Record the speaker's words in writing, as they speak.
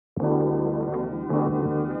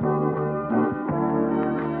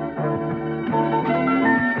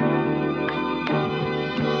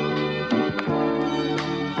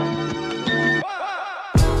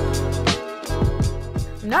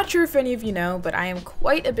not sure if any of you know, but I am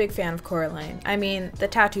quite a big fan of Coraline. I mean, the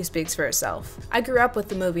tattoo speaks for itself. I grew up with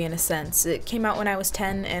the movie in a sense. It came out when I was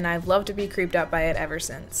 10 and I've loved to be creeped out by it ever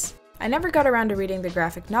since. I never got around to reading the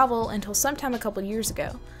graphic novel until sometime a couple years ago.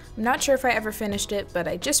 I'm not sure if I ever finished it, but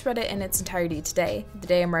I just read it in its entirety today, the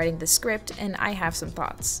day I'm writing the script, and I have some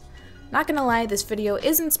thoughts. Not gonna lie, this video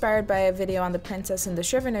is inspired by a video on the Princess and the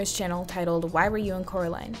Scrivener's channel titled Why Were You and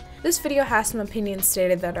Coraline? This video has some opinions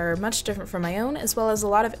stated that are much different from my own, as well as a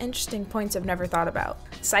lot of interesting points I've never thought about.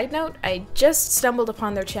 Side note, I just stumbled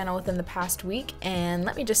upon their channel within the past week, and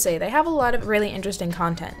let me just say, they have a lot of really interesting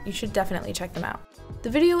content. You should definitely check them out. The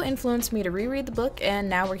video influenced me to reread the book, and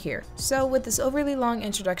now we're here. So with this overly long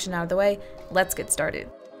introduction out of the way, let's get started.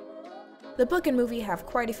 The book and movie have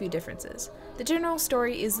quite a few differences. The general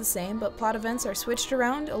story is the same, but plot events are switched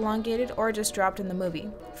around, elongated, or just dropped in the movie.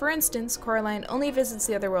 For instance, Coraline only visits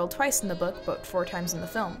the other world twice in the book, but 4 times in the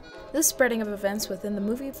film. This spreading of events within the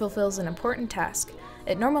movie fulfills an important task.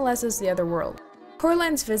 It normalizes the other world.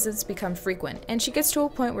 Coraline's visits become frequent, and she gets to a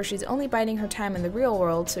point where she's only biding her time in the real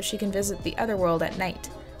world so she can visit the other world at night.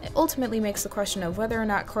 It ultimately makes the question of whether or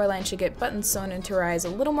not Coraline should get buttons sewn into her eyes a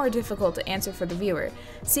little more difficult to answer for the viewer,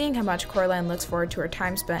 seeing how much Coraline looks forward to her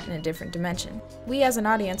time spent in a different dimension. We as an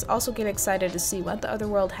audience also get excited to see what the other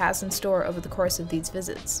world has in store over the course of these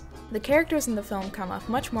visits. The characters in the film come off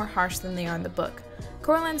much more harsh than they are in the book.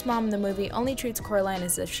 Coraline's mom in the movie only treats Coraline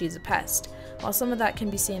as if she's a pest. While some of that can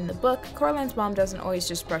be seen in the book, Coraline's mom doesn't always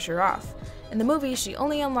just brush her off. In the movie, she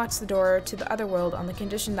only unlocks the door to the other world on the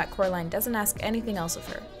condition that Coraline doesn't ask anything else of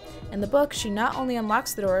her. In the book, she not only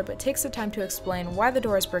unlocks the door, but takes the time to explain why the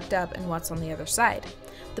door is bricked up and what's on the other side.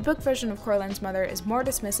 The book version of Coraline's mother is more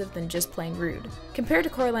dismissive than just plain rude. Compared to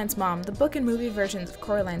Coraline's mom, the book and movie versions of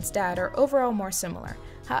Coraline's dad are overall more similar.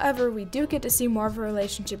 However, we do get to see more of a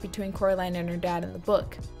relationship between Coraline and her dad in the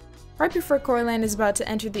book. Right before Coraline is about to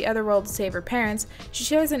enter the other world to save her parents, she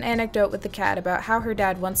shares an anecdote with the cat about how her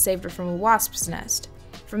dad once saved her from a wasp's nest.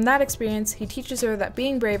 From that experience, he teaches her that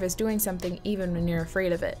being brave is doing something even when you're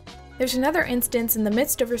afraid of it. There's another instance in the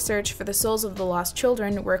midst of her search for the souls of the lost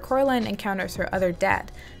children where Coraline encounters her other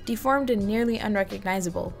dad, deformed and nearly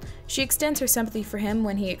unrecognizable. She extends her sympathy for him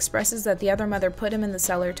when he expresses that the other mother put him in the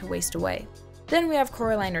cellar to waste away. Then we have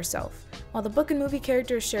Coraline herself. While the book and movie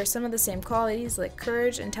characters share some of the same qualities like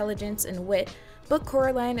courage, intelligence, and wit, book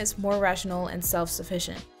Coraline is more rational and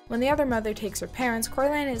self-sufficient. When the other mother takes her parents,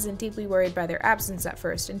 Coraline isn't deeply worried by their absence at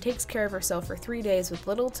first and takes care of herself for 3 days with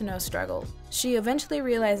little to no struggle. She eventually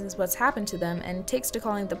realizes what's happened to them and takes to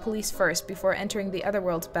calling the police first before entering the other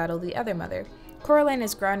world to battle the other mother. Coraline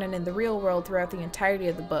is grounded in the real world throughout the entirety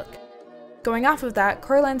of the book. Going off of that,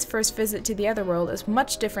 Coraline's first visit to the other world is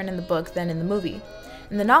much different in the book than in the movie.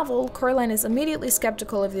 In the novel, Coraline is immediately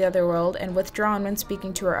skeptical of the other world and withdrawn when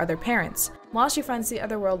speaking to her other parents. While she finds the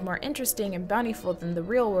other world more interesting and bountiful than the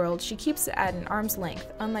real world, she keeps it at an arm's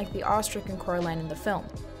length, unlike the awe-stricken Coraline in the film.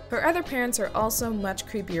 Her other parents are also much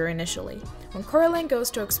creepier initially. When Coraline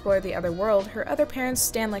goes to explore the other world, her other parents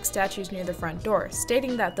stand like statues near the front door,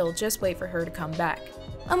 stating that they'll just wait for her to come back.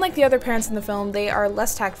 Unlike the other parents in the film, they are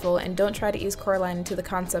less tactful and don't try to ease Coraline into the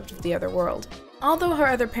concept of the other world. Although her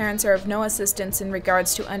other parents are of no assistance in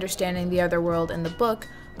regards to understanding the other world in the book,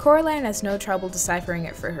 Coraline has no trouble deciphering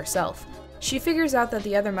it for herself. She figures out that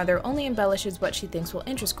the other mother only embellishes what she thinks will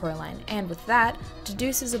interest Coraline, and with that,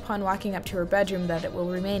 deduces upon walking up to her bedroom that it will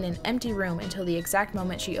remain an empty room until the exact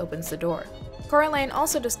moment she opens the door. Coraline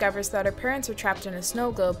also discovers that her parents are trapped in a snow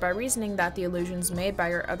globe by reasoning that the illusions made by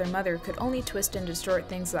her other mother could only twist and distort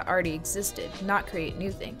things that already existed, not create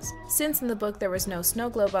new things. Since in the book there was no snow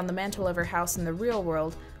globe on the mantle of her house in the real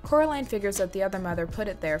world, Coraline figures that the other mother put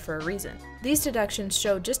it there for a reason. These deductions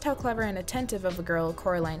show just how clever and attentive of a girl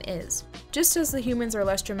Coraline is. Just as the humans are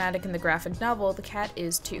less dramatic in the graphic novel, the cat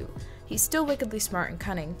is too. He's still wickedly smart and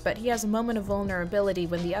cunning, but he has a moment of vulnerability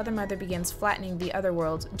when the other mother begins flattening the other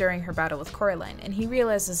world during her battle with Coraline, and he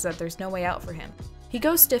realizes that there's no way out for him. He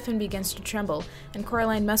goes stiff and begins to tremble, and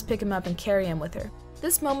Coraline must pick him up and carry him with her.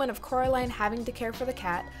 This moment of Coraline having to care for the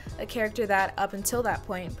cat, a character that, up until that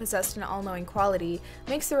point, possessed an all-knowing quality,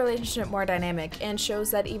 makes the relationship more dynamic and shows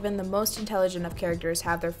that even the most intelligent of characters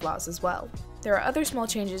have their flaws as well. There are other small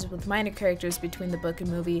changes with minor characters between the book and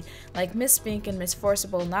movie, like Miss Spink and Miss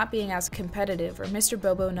Forcible not being as competitive or Mr.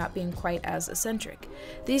 Bobo not being quite as eccentric.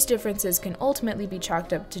 These differences can ultimately be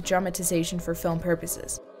chalked up to dramatization for film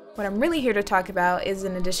purposes. What I'm really here to talk about is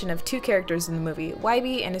an addition of 2 characters in the movie,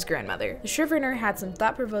 Wybie and his grandmother. The Scrivener had some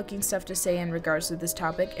thought-provoking stuff to say in regards to this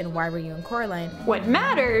topic in Why Were You and Coraline. What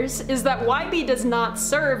matters is that Wybie does not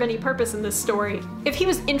serve any purpose in this story. If he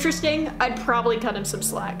was interesting, I'd probably cut him some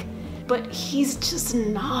slack. But he's just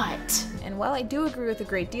not. And while I do agree with a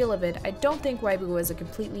great deal of it, I don't think Waibu was a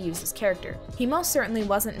completely useless character. He most certainly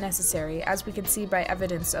wasn't necessary, as we can see by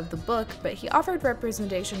evidence of the book, but he offered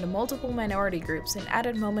representation to multiple minority groups and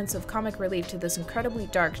added moments of comic relief to this incredibly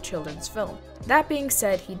dark children's film. That being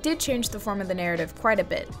said, he did change the form of the narrative quite a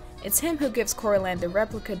bit. It's him who gives Coraline the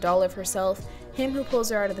replica doll of herself, him who pulls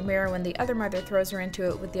her out of the mirror when the other mother throws her into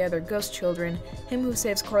it with the other ghost children, him who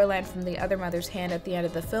saves Coraline from the other mother's hand at the end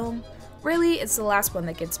of the film. Really, it's the last one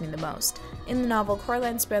that gets me the most. In the novel,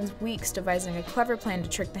 Coraline spends weeks devising a clever plan to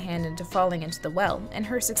trick the hand into falling into the well, and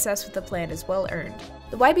her success with the plan is well earned.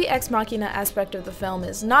 The YB Ex Machina aspect of the film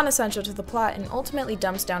is non-essential to the plot and ultimately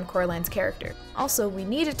dumps down Coraline's character. Also, we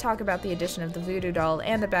need to talk about the addition of the voodoo doll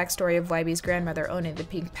and the backstory of YB's grandmother owning the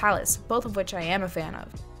Pink Palace, both of which I am a fan of.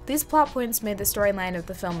 These plot points made the storyline of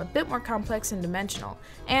the film a bit more complex and dimensional,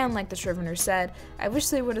 and like the Scrivener said, I wish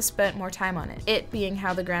they would have spent more time on it. It being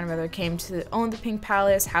how the grandmother came to own the Pink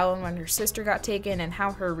Palace, how and when her sister got taken, and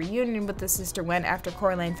how her reunion with the sister went after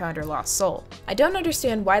Coraline found her lost soul. I don't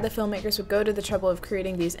understand why the filmmakers would go to the trouble of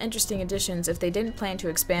creating these interesting additions if they didn't plan to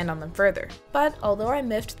expand on them further. But although I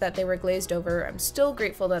miffed that they were glazed over, I'm still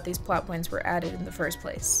grateful that these plot points were added in the first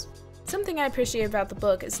place. Something I appreciate about the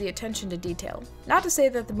book is the attention to detail. Not to say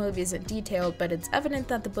that the movie isn't detailed, but it's evident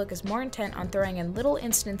that the book is more intent on throwing in little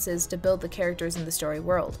instances to build the characters in the story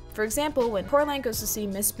world. For example, when Coraline goes to see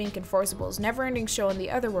Miss Spink and Forcible's never-ending show in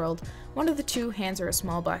the other world, one of the two hands her a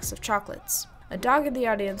small box of chocolates. A dog in the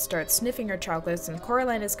audience starts sniffing her chocolates and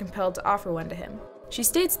Coraline is compelled to offer one to him. She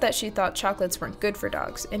states that she thought chocolates weren't good for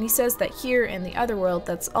dogs, and he says that here in the other world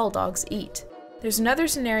that's all dogs eat. There's another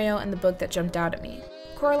scenario in the book that jumped out at me.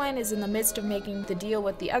 Coraline is in the midst of making the deal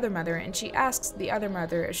with the other mother and she asks the other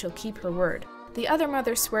mother if she'll keep her word. The other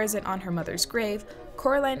mother swears it on her mother's grave,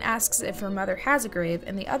 Coraline asks if her mother has a grave,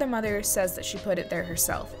 and the other mother says that she put it there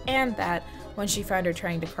herself, and that, when she found her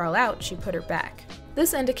trying to crawl out, she put her back.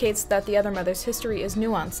 This indicates that the other mother's history is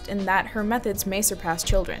nuanced and that her methods may surpass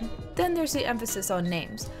children. Then there's the emphasis on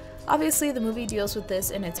names. Obviously, the movie deals with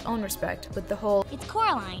this in its own respect, with the whole "It's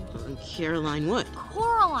Coraline." Caroline what?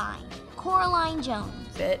 Coraline Jones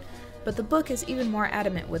bit, but the book is even more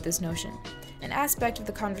adamant with this notion. An aspect of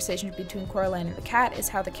the conversation between Coraline and the cat is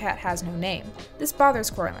how the cat has no name. This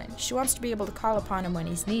bothers Coraline. She wants to be able to call upon him when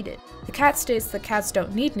he's needed. The cat states that cats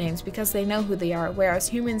don't need names because they know who they are, whereas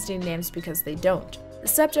humans need names because they don't. The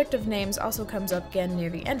subject of names also comes up again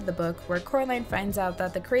near the end of the book, where Coraline finds out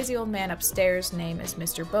that the crazy old man upstairs' name is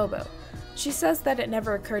Mr. Bobo. She says that it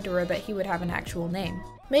never occurred to her that he would have an actual name.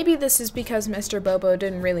 Maybe this is because Mr. Bobo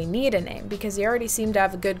didn't really need a name, because he already seemed to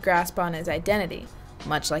have a good grasp on his identity,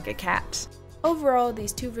 much like a cat. Overall,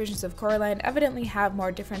 these two versions of Coraline evidently have more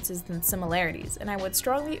differences than similarities, and I would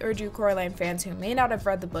strongly urge you Coraline fans who may not have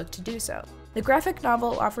read the book to do so. The graphic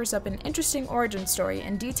novel offers up an interesting origin story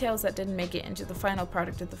and details that didn't make it into the final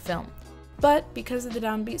product of the film. But because of the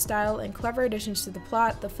downbeat style and clever additions to the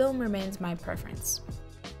plot, the film remains my preference.